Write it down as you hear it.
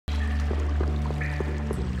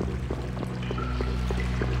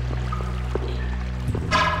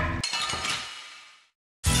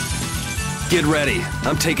Get ready.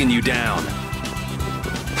 I'm taking you down.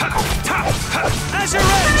 As you're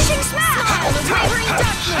ready!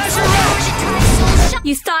 As you're ready!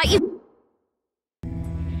 You thought you...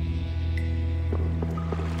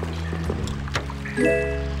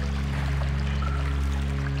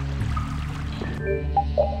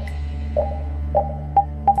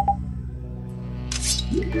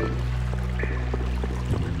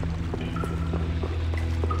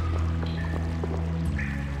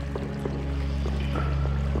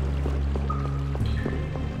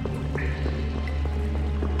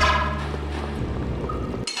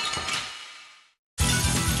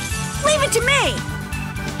 Leave it to me!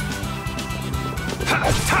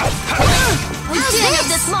 How's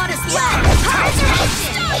this modest lad?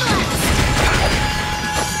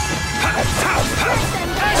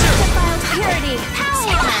 Purity!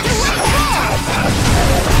 Power!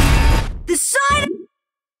 The sign!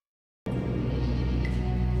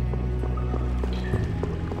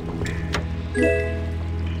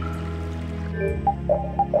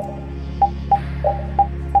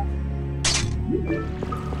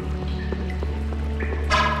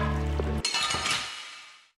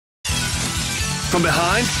 From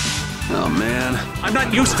behind? Oh, man. I'm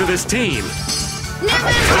not used to this team.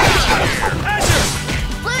 Never!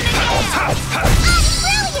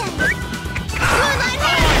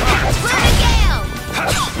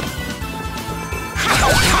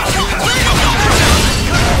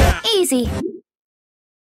 Easy.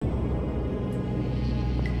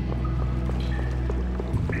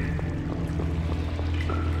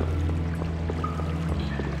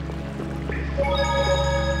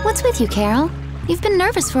 What's with you, Carol? You've been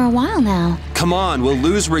nervous for a while now. Come on, we'll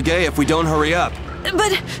lose Reggae if we don't hurry up.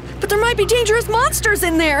 But there might be dangerous monsters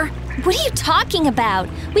in there! What are you talking about?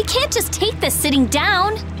 We can't just take this sitting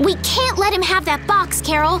down. We can't let him have that box,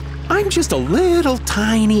 Carol. I'm just a little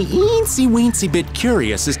tiny, eensy-weensy bit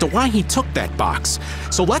curious as to why he took that box.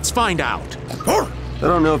 So let's find out. I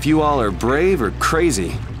don't know if you all are brave or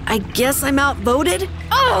crazy. I guess I'm outvoted?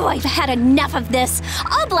 Oh, I've had enough of this.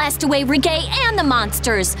 I'll blast away Reggae and the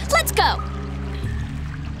monsters. Let's go.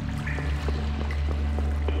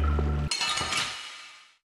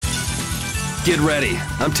 Get ready.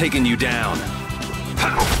 I'm taking you down.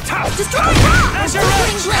 Destroy rock! As you're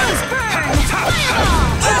ready! Blaze burn!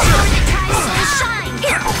 Fireball! Shine!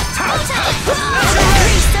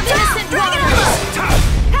 Priest of innocent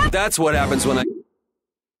waters! That's what happens when I...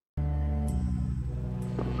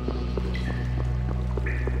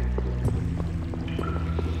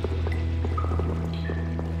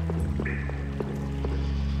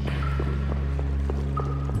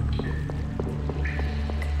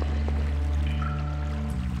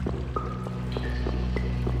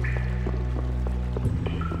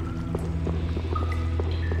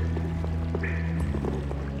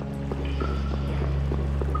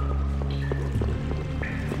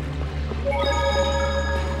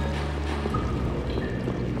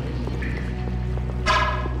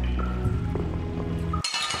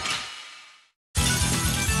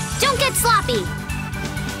 Don't get sloppy!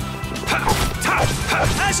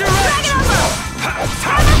 As you're ready!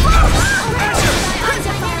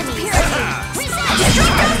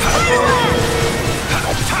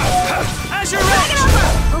 As you're ready!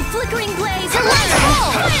 Oh, flickering blaze!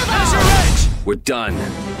 As you're ready! We're done.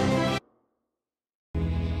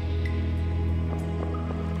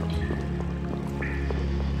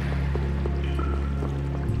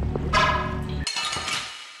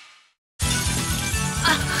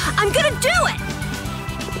 I'm gonna do it!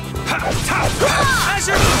 As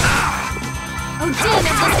you're Oh, damn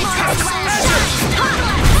it!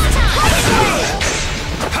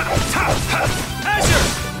 As you're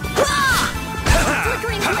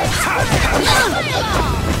Flickering blaze!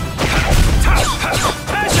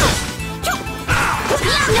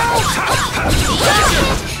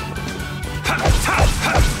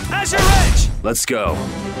 As you're ready! Let's go.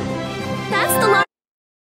 That's the line.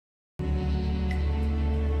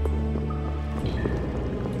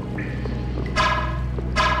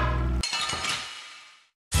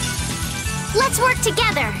 Let's work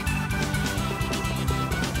together.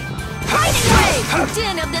 Lightning wave! The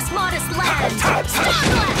din of this modest land.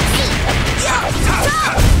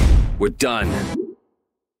 Stop! We're done.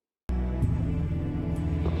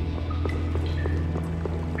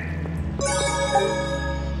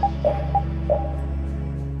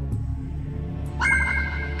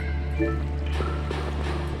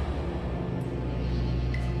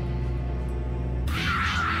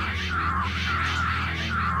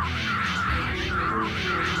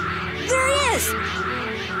 There he is!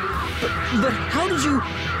 But how did you...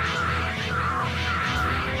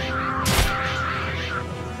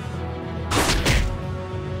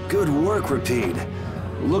 Good work, Repeat.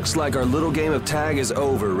 Looks like our little game of tag is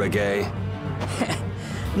over, Reggae.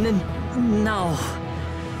 No.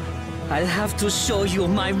 I'll have to show you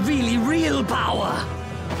my really real power.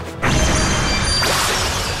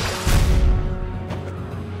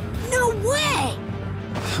 No way!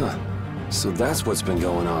 Huh. So that's what's been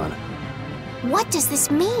going on. What does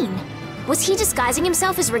this mean? Was he disguising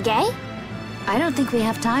himself as Reggae? I don't think we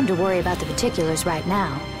have time to worry about the particulars right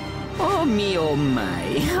now. Oh me, oh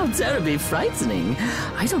my. How terribly frightening.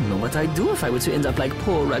 I don't know what I'd do if I were to end up like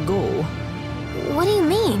poor Rago. What do you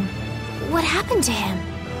mean? What happened to him?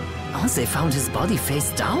 Oh, they found his body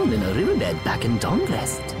face down in a riverbed back in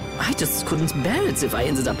Dawnrest. I just couldn't bear it if I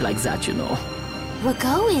ended up like that, you know.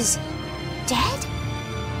 Rago is dead?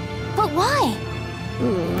 But why?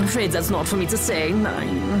 Afraid that's not for me to say.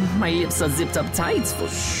 My lips are zipped up tight for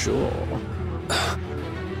sure.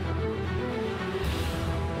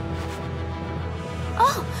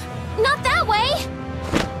 Oh, not that way!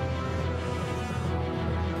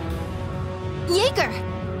 Jaeger!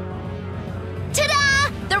 Ta-da!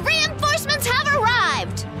 The reinforcements have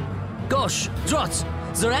arrived! Gosh, Drot,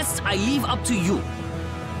 the rest I leave up to you.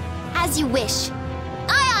 As you wish.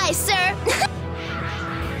 Aye, aye, sir!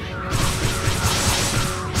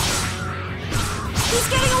 He's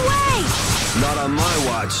getting away! Not on my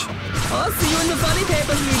watch. I'll see you in the funny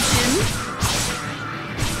papers, Lucien.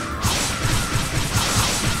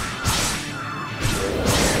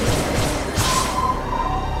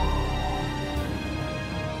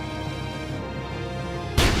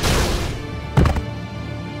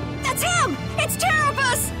 That's him! It's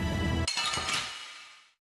Terrabus!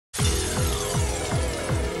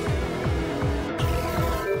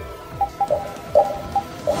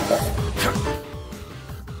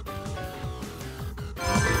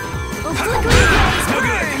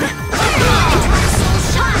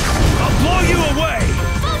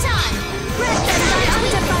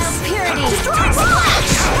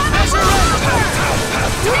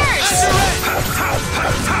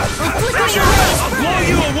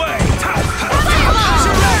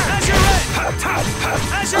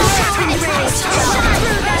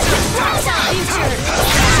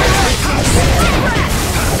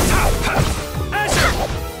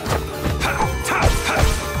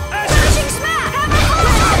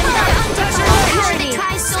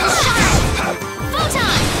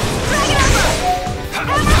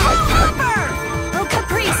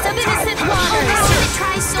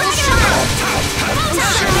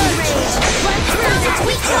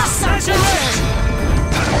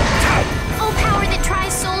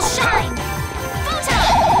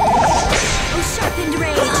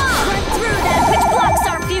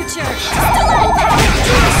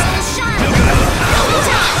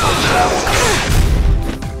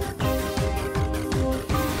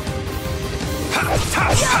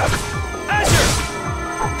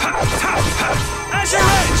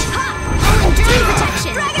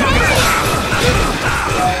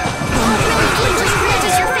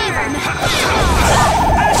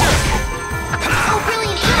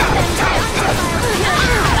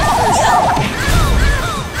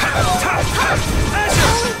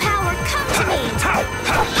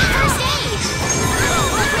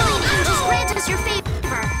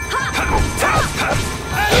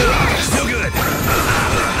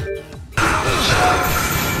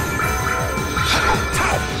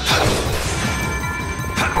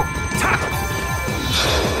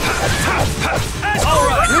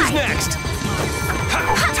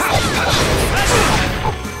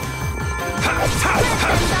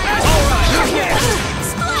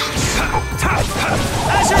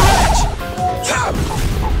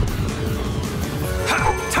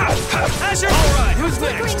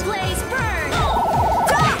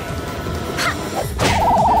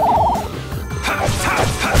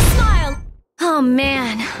 Oh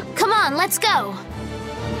man, come on, let's go.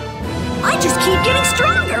 I just keep getting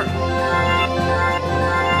stronger!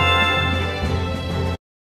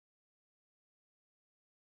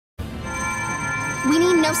 We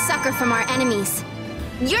need no succor from our enemies.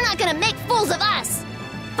 You're not gonna make fools of us!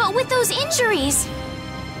 But with those injuries...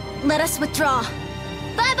 Let us withdraw.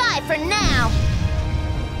 Bye-bye for now!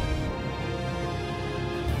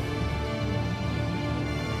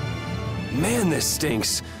 Man, this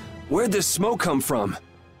stinks. Where'd this smoke come from?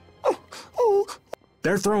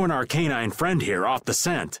 They're throwing our canine friend here off the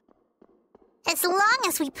scent. As long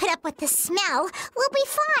as we put up with the smell, we'll be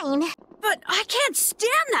fine. But I can't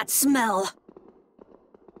stand that smell!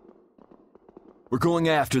 We're going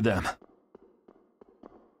after them.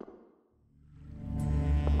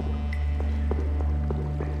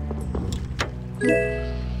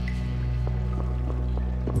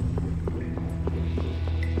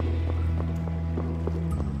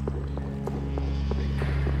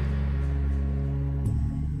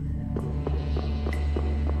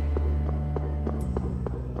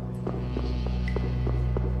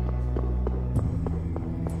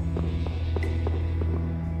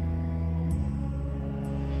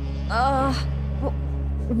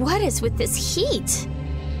 What is with this heat?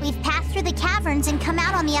 We've passed through the caverns and come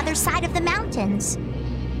out on the other side of the mountains.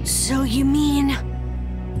 So you mean...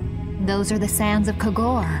 Those are the sands of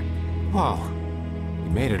Kogor. Whoa. You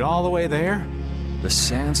made it all the way there? The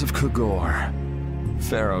sands of Kogor.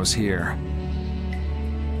 Pharaoh's here.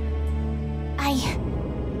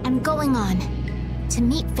 I'm going on to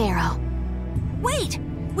meet Pharaoh. Wait!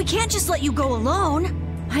 We can't just let you go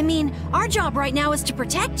alone! I mean, our job right now is to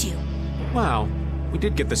protect you. Well, we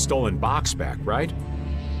did get the stolen box back, right?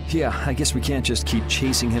 Yeah, I guess we can't just keep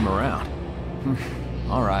chasing him around.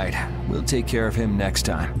 All right, we'll take care of him next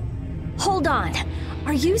time. Hold on.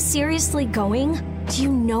 Are you seriously going? Do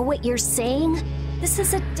you know what you're saying? This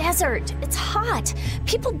is a desert. It's hot.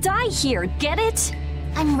 People die here, get it?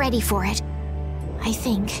 I'm ready for it. I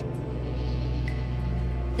think.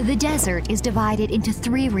 The desert is divided into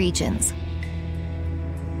 3 regions.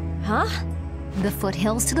 Huh? The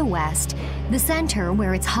foothills to the west, the center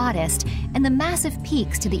where it's hottest, and the massive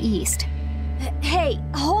peaks to the east. Hey,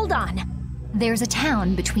 hold on. There's a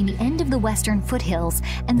town between the end of the western foothills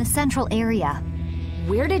and the central area.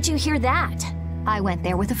 Where did you hear that? I went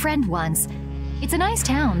there with a friend once. It's a nice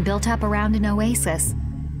town built up around an oasis.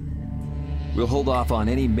 We'll hold off on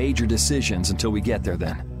any major decisions until we get there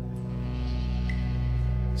then.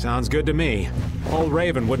 Sounds good to me. Old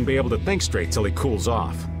Raven wouldn't be able to think straight till he cools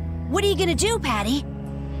off. What are you gonna do, Patty?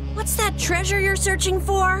 What's that treasure you're searching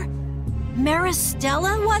for?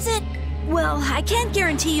 Maristella, was it? Well, I can't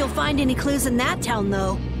guarantee you'll find any clues in that town,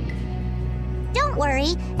 though. Don't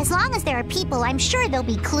worry. As long as there are people, I'm sure there'll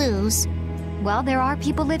be clues. Well, there are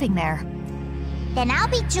people living there. Then I'll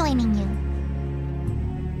be joining you.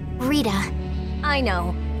 Rita. I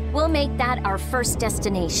know. We'll make that our first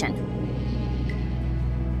destination.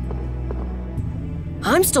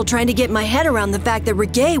 I'm still trying to get my head around the fact that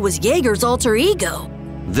Reggae was Jaeger's alter ego.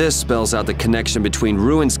 This spells out the connection between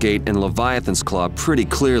Ruin's Gate and Leviathan's Claw pretty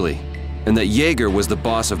clearly, and that Jaeger was the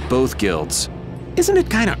boss of both guilds. Isn't it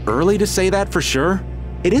kind of early to say that for sure?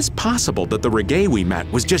 It is possible that the Reggae we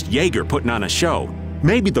met was just Jaeger putting on a show.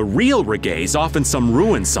 Maybe the real Reggae's off in some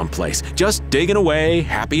ruin someplace, just digging away,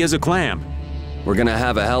 happy as a clam. We're gonna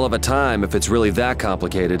have a hell of a time if it's really that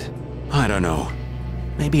complicated. I don't know.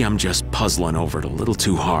 Maybe I'm just puzzling over it a little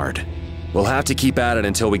too hard. We'll have to keep at it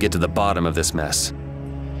until we get to the bottom of this mess.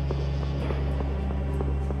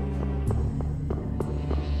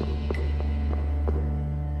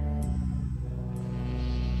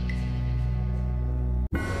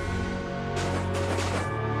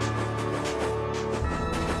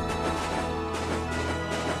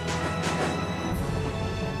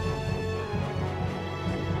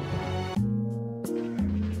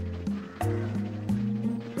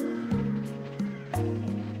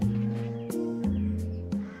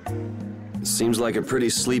 Seems like a pretty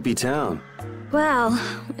sleepy town. Well,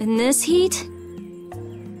 in this heat?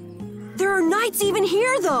 There are knights even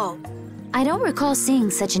here, though! I don't recall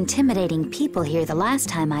seeing such intimidating people here the last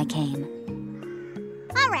time I came.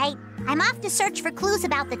 All right, I'm off to search for clues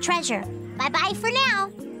about the treasure. Bye-bye for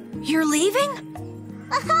now. You're leaving?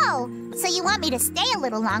 Oh, so you want me to stay a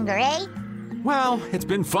little longer, eh? Well, it's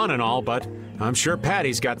been fun and all, but I'm sure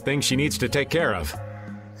Patty's got things she needs to take care of.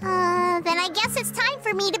 Then I guess it's time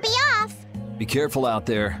for me to be off. Be careful out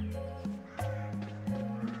there.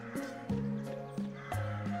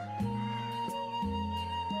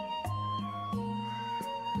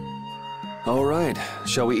 All right,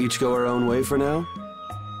 shall we each go our own way for now?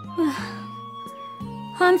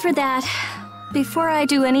 On for that. Before I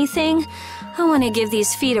do anything, I want to give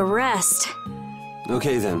these feet a rest.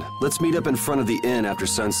 Okay then, let's meet up in front of the inn after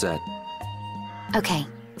sunset. Okay,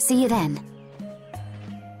 see you then.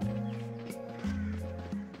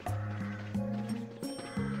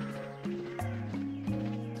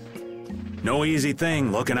 No easy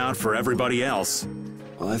thing looking out for everybody else.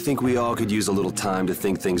 Well, I think we all could use a little time to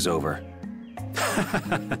think things over.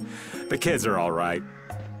 The kids are all right.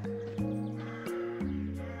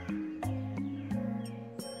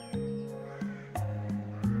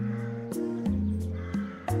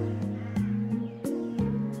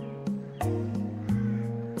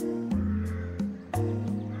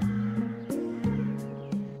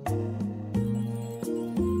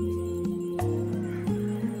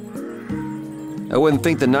 I wouldn't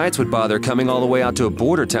think the Knights would bother coming all the way out to a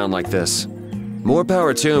border town like this. More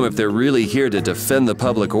power to them if they're really here to defend the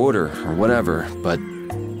public order, or whatever, but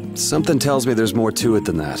something tells me there's more to it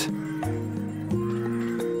than that.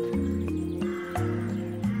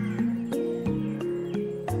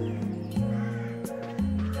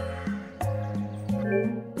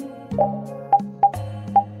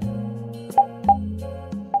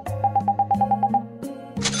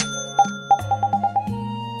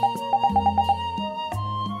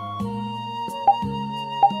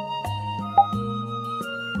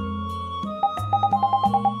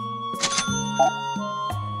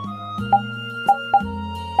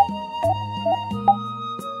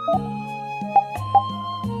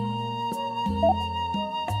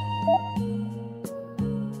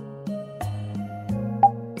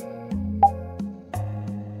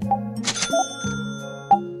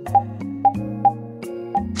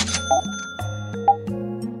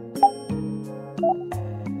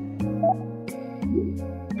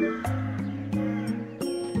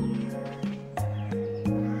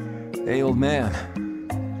 Hey, old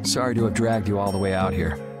man. Sorry to have dragged you all the way out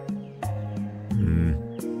here.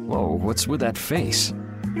 Whoa, what's with that face?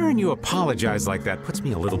 Hearing you apologize like that puts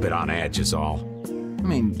me a little bit on edge is all. I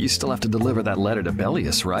mean, you still have to deliver that letter to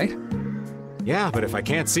Bellius, right? Yeah, but if I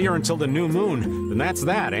can't see her until the new moon, then that's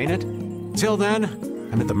that, ain't it? Till then,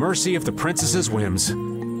 I'm at the mercy of the princess's whims.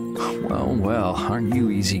 Well, well, aren't you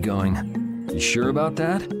easygoing? You sure about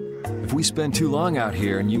that? If we spend too long out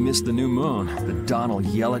here and you miss the new moon, the Don will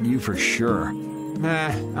yell at you for sure. Nah,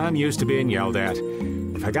 I'm used to being yelled at.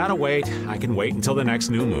 If I gotta wait, I can wait until the next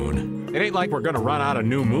new moon. It ain't like we're gonna run out of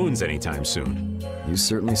new moons anytime soon. You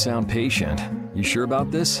certainly sound patient. You sure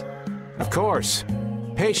about this? Of course.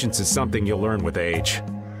 Patience is something you'll learn with age.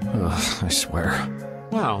 Ugh, I swear.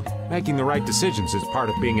 Well, making the right decisions is part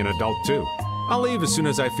of being an adult too. I'll leave as soon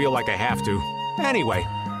as I feel like I have to. Anyway,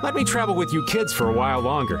 let me travel with you kids for a while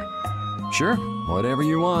longer. Sure, whatever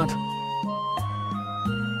you want.